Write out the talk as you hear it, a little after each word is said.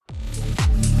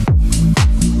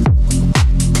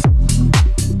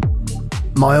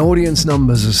My audience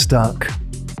numbers are stuck,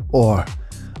 or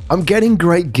I'm getting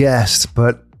great guests,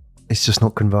 but it's just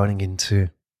not converting into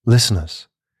listeners.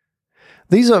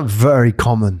 These are very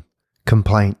common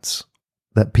complaints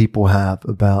that people have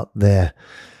about their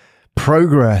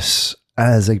progress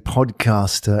as a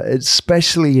podcaster,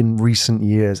 especially in recent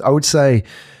years. I would say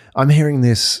I'm hearing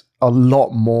this a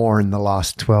lot more in the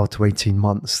last 12 to 18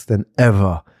 months than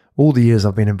ever, all the years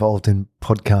I've been involved in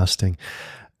podcasting.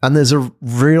 And there's a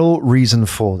real reason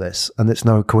for this, and it's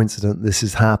no coincidence. This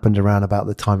has happened around about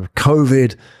the time of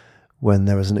COVID, when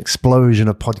there was an explosion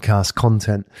of podcast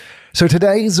content. So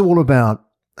today is all about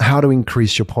how to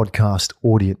increase your podcast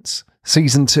audience.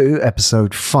 Season 2,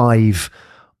 episode 5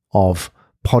 of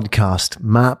Podcast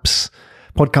Maps.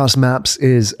 Podcast Maps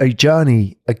is a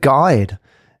journey, a guide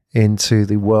into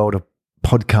the world of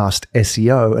podcast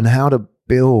SEO and how to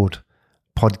build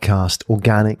podcast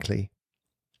organically.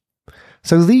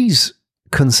 So these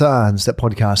concerns that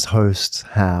podcast hosts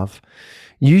have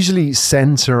usually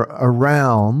center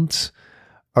around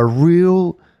a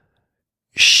real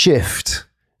shift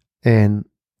in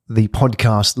the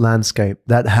podcast landscape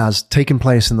that has taken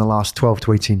place in the last 12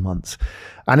 to 18 months.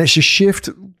 And it's a shift,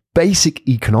 basic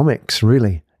economics,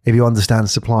 really. If you understand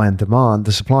supply and demand,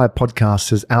 the supply of podcasts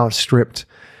has outstripped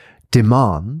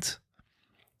demand.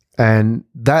 And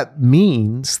that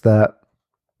means that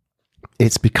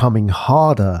it's becoming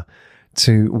harder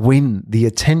to win the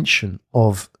attention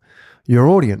of your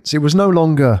audience. It was no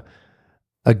longer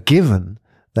a given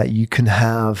that you can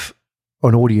have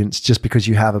an audience just because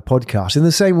you have a podcast. In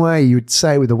the same way you would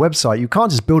say with a website, you can't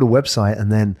just build a website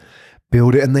and then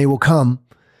build it and they will come.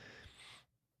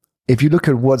 If you look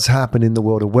at what's happened in the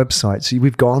world of websites,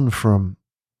 we've gone from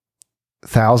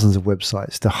thousands of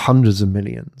websites to hundreds of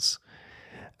millions.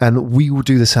 And we will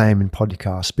do the same in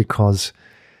podcasts, because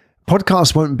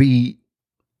podcasts won't be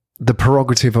the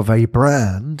prerogative of a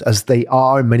brand as they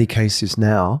are in many cases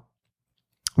now.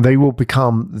 They will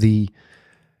become the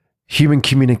human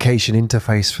communication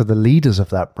interface for the leaders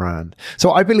of that brand.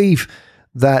 So I believe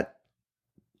that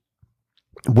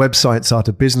websites are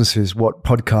to businesses what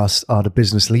podcasts are to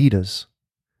business leaders.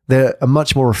 They're a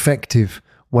much more effective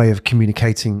way of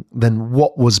communicating than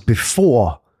what was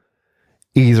before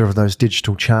either of those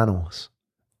digital channels.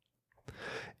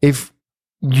 If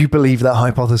you believe that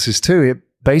hypothesis too, it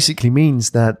basically means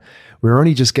that we're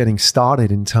only just getting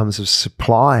started in terms of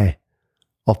supply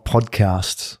of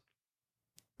podcasts.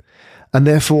 And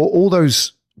therefore, all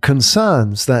those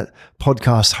concerns that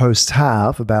podcast hosts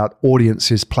have about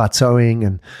audiences plateauing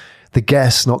and the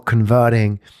guests not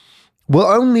converting will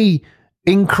only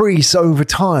increase over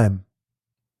time,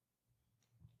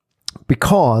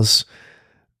 because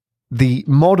the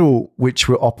model which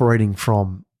we're operating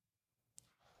from,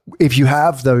 if you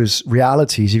have those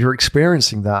realities, if you're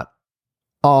experiencing that,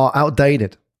 are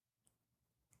outdated.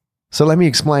 So let me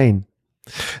explain.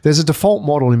 There's a default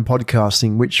model in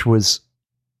podcasting which was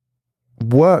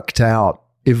worked out.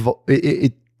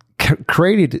 It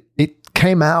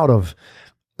came out of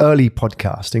early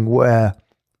podcasting, where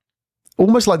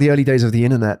almost like the early days of the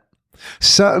internet,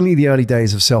 certainly the early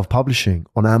days of self-publishing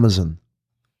on Amazon.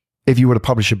 If you were to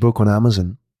publish a book on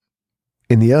Amazon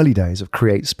in the early days of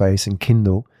CreateSpace and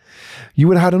Kindle, you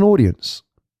would have had an audience.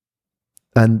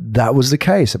 And that was the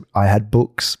case. I had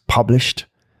books published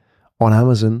on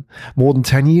Amazon more than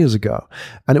 10 years ago,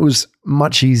 and it was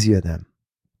much easier then.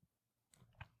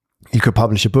 You could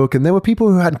publish a book, and there were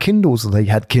people who had Kindles, and they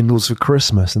had Kindles for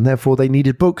Christmas, and therefore they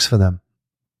needed books for them.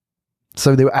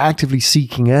 So they were actively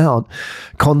seeking out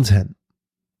content.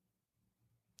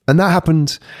 And that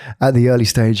happened at the early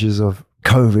stages of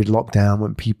COVID lockdown,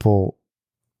 when people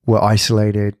were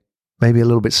isolated, maybe a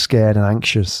little bit scared and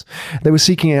anxious. They were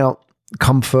seeking out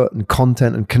comfort and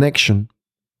content and connection.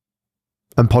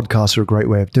 And podcasts are a great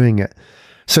way of doing it.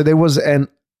 So there was an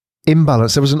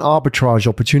imbalance. There was an arbitrage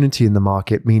opportunity in the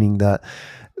market, meaning that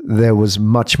there was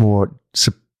much more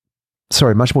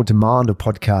demand of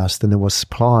podcasts than there was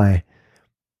supply.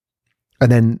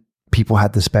 And then people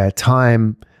had the spare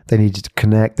time. They needed to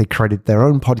connect. They created their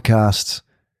own podcasts.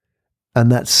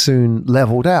 And that soon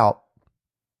leveled out.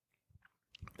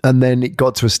 And then it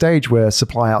got to a stage where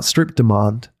supply outstripped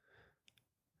demand.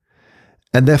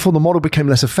 And therefore the model became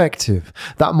less effective.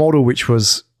 That model, which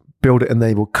was build it and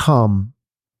they will come,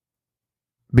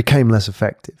 became less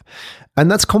effective.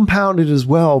 And that's compounded as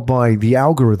well by the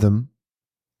algorithm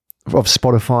of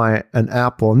Spotify and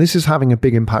Apple. And this is having a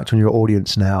big impact on your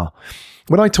audience now.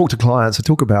 When I talk to clients, I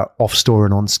talk about off-store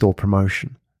and on-store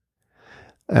promotion.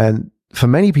 And for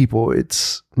many people,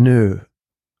 it's new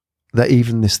that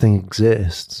even this thing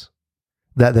exists,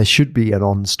 that there should be an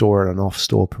on-store and an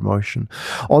off-store promotion.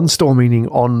 On-store meaning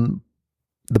on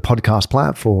the podcast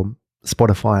platform,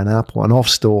 Spotify and Apple, and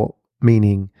off-store,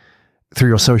 meaning through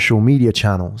your social media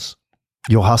channels,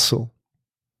 your hustle.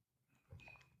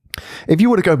 If you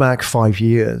were to go back 5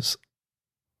 years,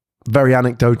 very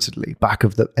anecdotally, back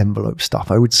of the envelope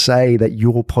stuff, I would say that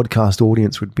your podcast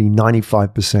audience would be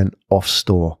 95%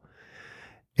 off-store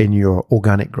in your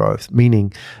organic growth,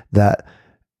 meaning that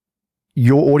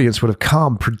your audience would have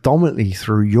come predominantly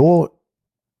through your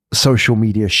social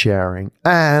media sharing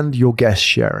and your guest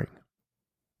sharing.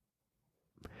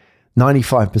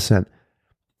 95%.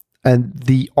 And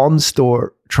the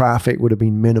on-store traffic would have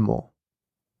been minimal.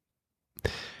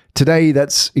 Today,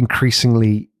 that's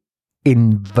increasingly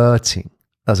inverting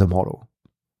as a model.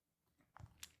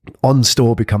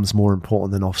 On-store becomes more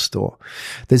important than off-store.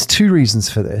 There's 2 reasons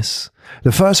for this.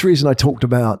 The first reason I talked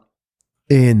about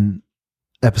in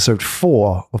episode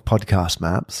 4 of Podcast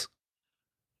Maps,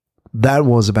 that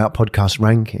was about podcast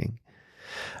ranking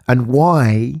and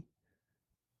why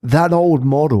that old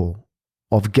model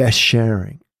of guest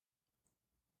sharing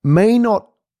may not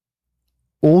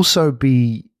also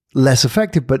be less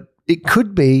effective, but it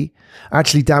could be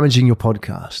actually damaging your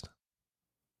podcast.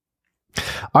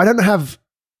 I don't have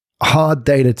hard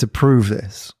data to prove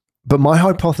this, but my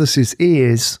hypothesis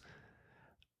is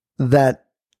that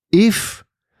if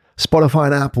Spotify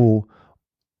and Apple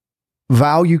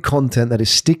value content that is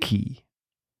sticky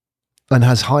and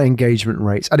has high engagement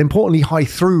rates, and importantly, high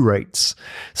through rates.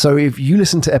 So if you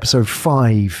listen to episode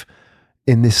 5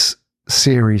 in this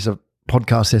series of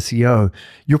podcast SEO,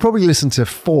 you'll probably listen to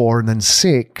 4 and then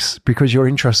 6 because you're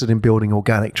interested in building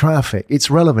organic traffic. It's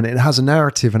relevant. It has a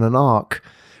narrative and an arc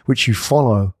which you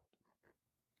follow.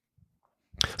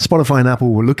 Spotify and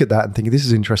Apple will look at that and think, this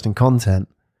is interesting content.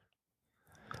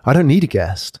 I don't need a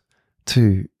guest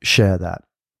to share that.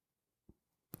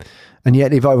 And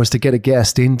yet, if I was to get a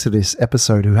guest into this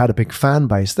episode who had a big fan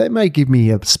base, they may give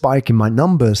me a spike in my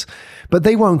numbers, but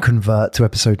they won't convert to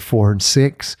episode 4 and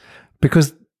 6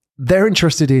 because they're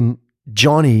interested in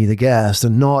Johnny, the guest,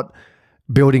 and not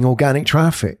building organic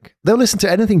traffic. They'll listen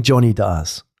to anything Johnny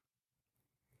does.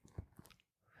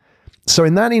 So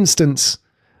in that instance,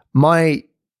 my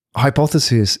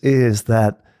hypothesis is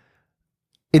that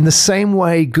in the same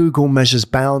way Google measures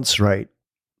bounce rate,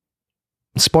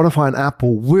 Spotify and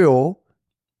Apple will,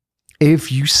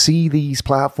 if you see these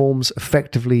platforms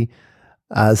effectively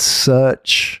as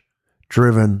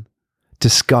search-driven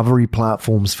discovery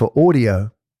platforms for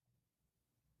audio,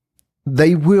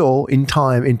 they will in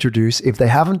time introduce, if they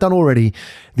haven't done already,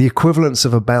 the equivalence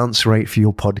of a bounce rate for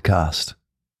your podcast.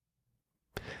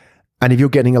 And if you're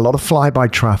getting a lot of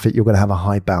flyby traffic, you're going to have a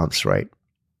high bounce rate.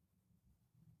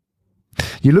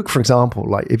 You look, for example,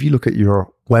 like if you look at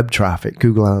your web traffic,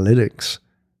 Google Analytics,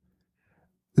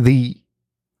 the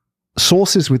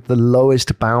sources with the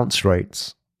lowest bounce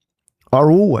rates are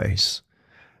always,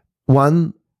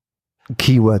 1,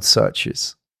 keyword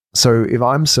searches. So if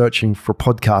I'm searching for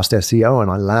podcast SEO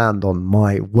and I land on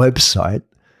my website,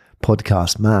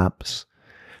 Podcast Maps,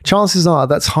 chances are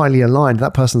that's highly aligned.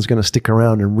 That person's going to stick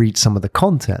around and read some of the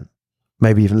content,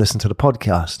 maybe even listen to the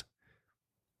podcast.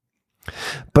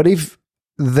 But if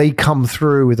they come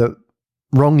through with a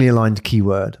wrongly aligned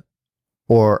keyword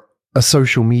or a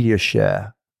social media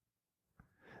share,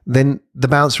 then the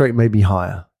bounce rate may be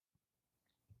higher.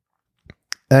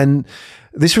 And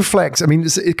this reflects, I mean,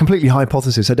 it's a completely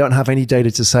hypothesis. I don't have any data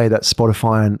to say that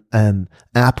Spotify and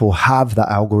Apple have that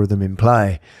algorithm in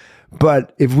play.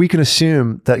 But if we can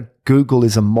assume that Google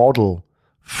is a model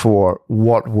for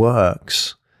what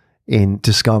works in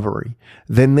discovery,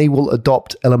 then they will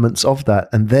adopt elements of that.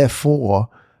 And therefore,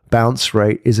 bounce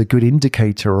rate is a good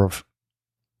indicator of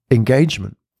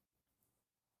engagement.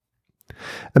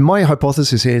 And my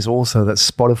hypothesis here is also that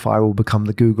Spotify will become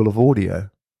the Google of audio.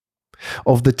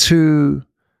 Of the 2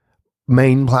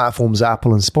 main platforms,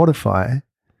 Apple and Spotify,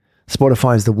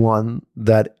 Spotify is the one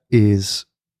that is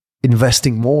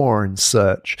investing more in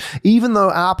search, even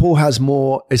though Apple has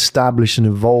more established and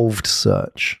evolved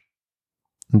search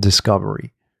and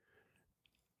discovery.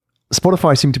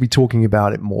 Spotify seem to be talking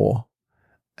about it more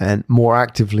and more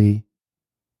actively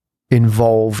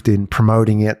involved in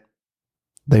promoting it.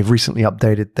 They've recently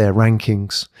updated their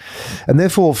rankings. And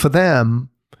therefore, for them,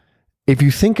 if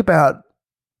you think about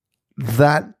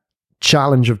that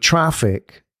challenge of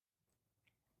traffic,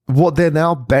 what they're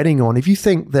now betting on, if you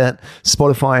think that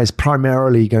Spotify is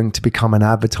primarily going to become an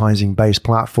advertising-based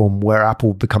platform where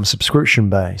Apple becomes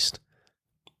subscription-based,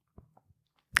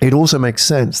 it also makes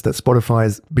sense that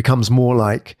Spotify becomes more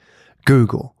like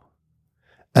Google.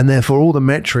 And therefore, all the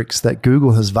metrics that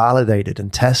Google has validated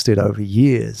and tested over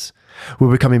years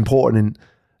will become important in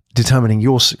determining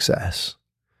your success.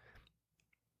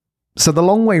 So the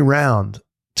long way round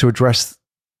to address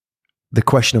the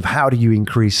question of how do you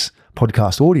increase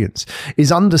podcast audience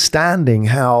is understanding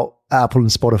how Apple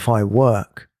and Spotify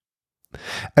work.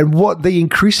 And what they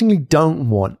increasingly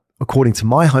don't want, according to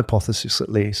my hypothesis at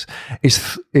least,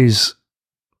 is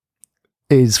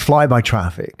flyby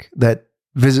traffic that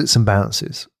visits and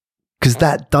bounces, because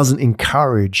that doesn't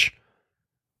encourage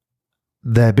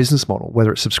their business model,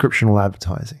 whether it's subscription or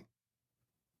advertising.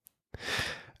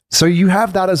 So you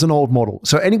have that as an old model.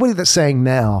 So anybody that's saying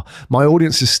now, my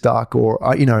audience is stuck, or,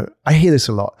 I hear this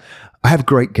a lot. I have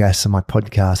great guests on my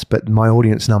podcast, but my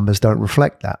audience numbers don't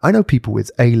reflect that. I know people with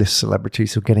A-list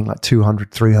celebrities who are getting like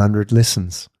 200, 300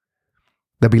 listens.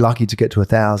 They'll be lucky to get to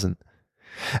 1,000.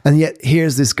 And yet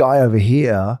here's this guy over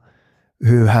here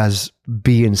who has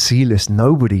B and C list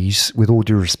nobodies, with all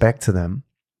due respect to them.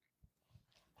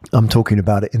 I'm talking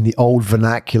about it in the old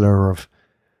vernacular of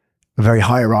a very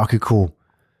hierarchical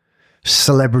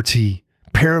celebrity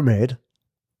pyramid,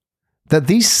 that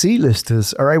these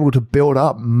C-listers are able to build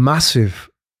up massive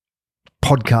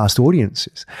podcast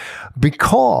audiences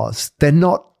because they're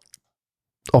not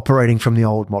operating from the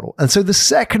old model. And so the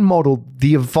second model,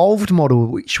 the evolved model,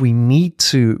 which we need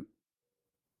to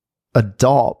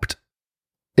adopt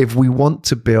if we want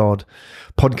to build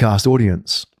podcast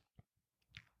audience,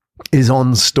 is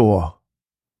on store.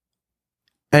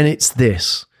 And it's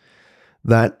this: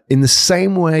 that in the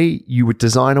same way you would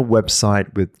design a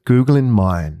website with Google in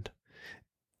mind,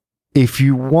 if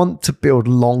you want to build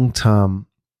long-term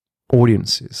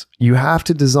audiences, you have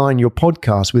to design your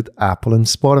podcast with Apple and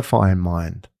Spotify in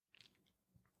mind.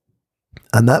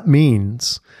 And that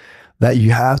means that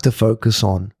you have to focus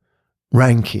on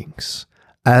rankings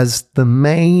as the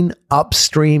main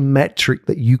upstream metric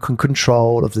that you can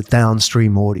control of the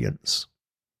downstream audience.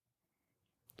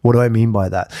 What do I mean by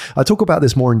that? I talk about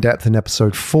this more in depth in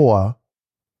episode 4,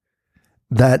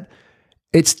 that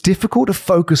it's difficult to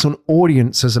focus on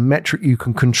audience as a metric you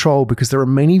can control because there are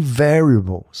many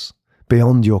variables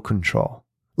beyond your control,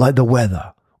 like the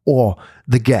weather or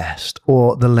the guest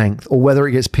or the length or whether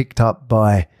it gets picked up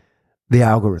by the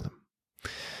algorithm.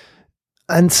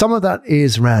 And some of that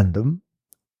is random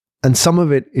and some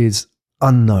of it is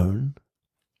unknown.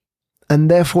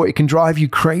 And therefore it can drive you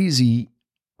crazy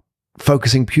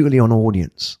focusing purely on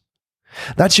audience.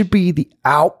 That should be the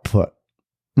output,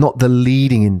 not the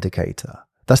leading indicator.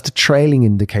 That's the trailing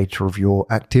indicator of your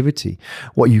activity.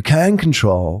 What you can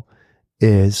control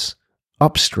is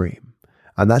upstream,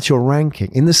 and that's your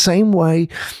ranking. In the same way,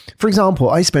 for example,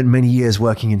 I spent many years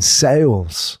working in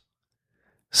sales,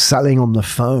 selling on the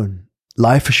phone,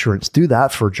 life assurance. Do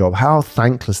that for a job. How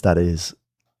thankless that is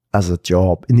as a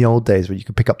job. In the old days where you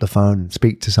could pick up the phone and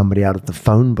speak to somebody out of the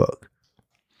phone book,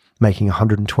 making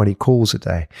 120 calls a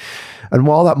day. And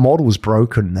while that model is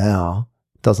broken now,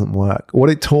 it doesn't work.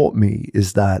 What it taught me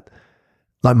is that,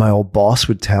 like my old boss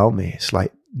would tell me, it's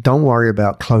like, don't worry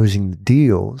about closing the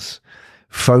deals.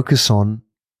 Focus on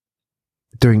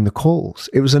doing the calls.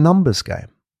 It was a numbers game.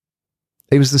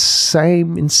 It was the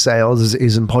same in sales as it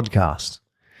is in podcasts.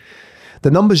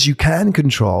 The numbers you can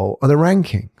control are the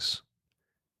rankings.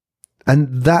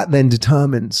 And that then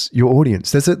determines your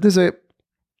audience. There's a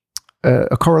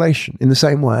correlation in the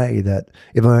same way that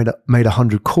if I made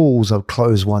 100 calls, I'll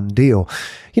close one deal.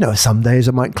 Some days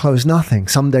I might close nothing.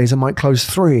 Some days I might close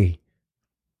 3.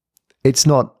 It's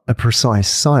not a precise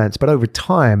science, but over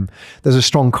time, there's a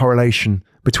strong correlation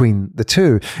between the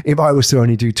two. If I was to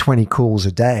only do 20 calls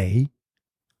a day,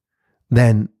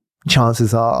 then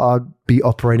chances are I'd be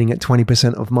operating at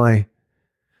 20% of my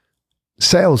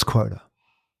sales quota.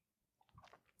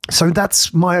 So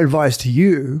that's my advice to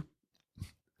you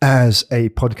as a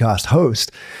podcast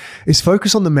host, is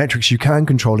focus on the metrics you can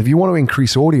control. If you want to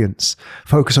increase audience,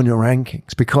 focus on your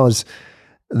rankings, because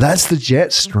that's the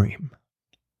jet stream.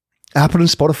 Apple and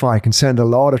Spotify can send a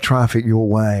lot of traffic your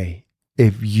way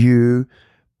if you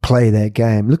play their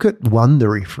game. Look at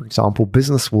Wondery, for example,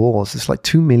 Business Wars. It's like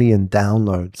 2 million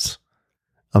downloads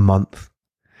a month.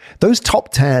 Those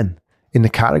top 10 in the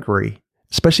category,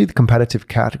 especially the competitive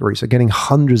categories, are getting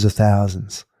hundreds of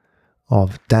thousands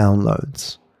of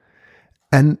downloads.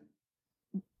 And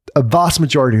a vast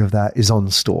majority of that is on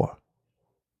store,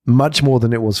 much more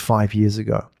than it was 5 years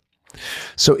ago.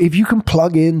 So if you can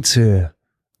plug into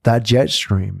that jet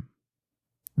stream,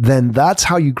 then that's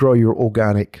how you grow your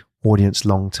organic audience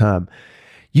long term.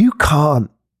 You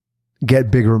can't get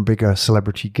bigger and bigger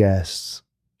celebrity guests.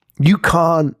 You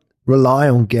can't rely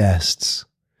on guests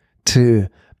to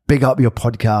big up your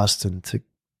podcast and to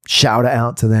shout it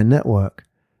out to their network.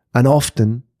 And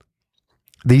often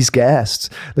these guests,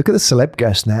 look at the celeb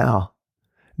guests now.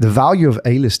 The value of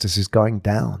A-listers is going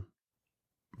down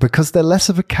because they're less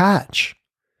of a catch.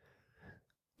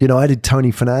 You know, I did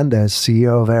Tony Fernandez,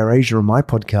 CEO of AirAsia, on my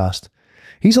podcast.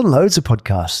 He's on loads of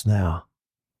podcasts now.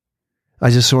 I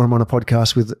just saw him on a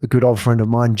podcast with a good old friend of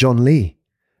mine, John Lee,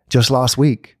 just last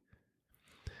week.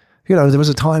 You know, there was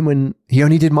a time when he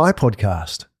only did my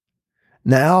podcast.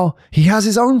 Now he has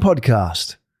his own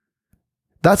podcast.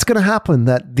 That's going to happen,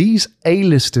 that these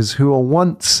A-listers who are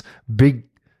once big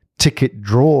ticket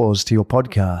draws to your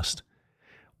podcast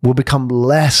will become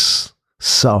less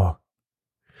so.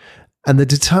 And the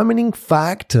determining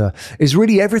factor is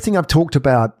really everything I've talked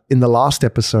about in the last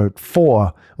episode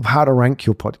 4 of how to rank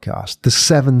your podcast, the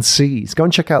 7 C's. Go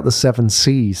and check out the 7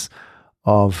 C's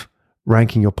of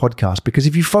ranking your podcast, because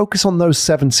if you focus on those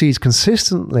 7 C's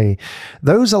consistently,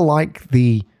 those are like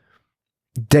the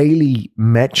daily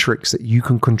metrics that you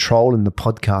can control in the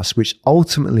podcast, which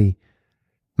ultimately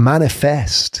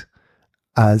manifest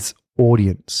as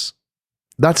audience.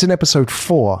 That's in episode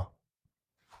 4.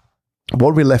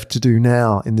 What we're left to do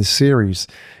now in this series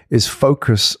is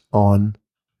focus on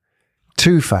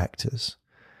 2 factors.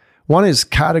 One is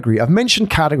category. I've mentioned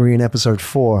category in episode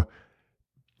 4,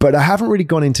 but I haven't really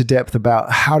gone into depth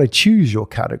about how to choose your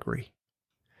category.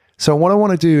 So what I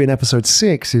want to do in episode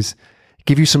 6 is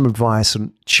give you some advice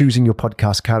on choosing your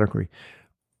podcast category.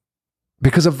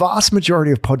 Because a vast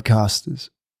majority of podcasters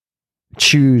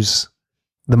choose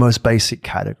the most basic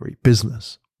category,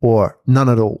 business, or none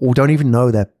at all, or don't even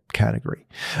know their category.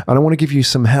 And I want to give you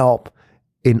some help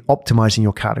in optimizing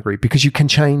your category, because you can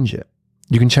change it.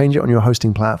 You can change it on your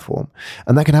hosting platform,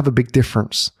 and that can have a big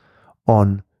difference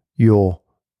on your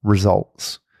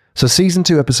results. So season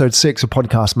 2, episode 6 of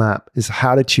Podcast Map is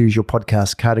how to choose your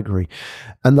podcast category.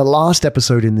 And the last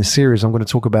episode in this series, I'm going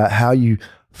to talk about how you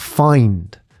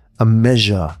find and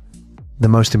measure the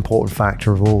most important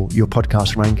factor of all, your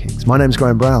podcast rankings. My name is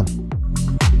Graham Brown.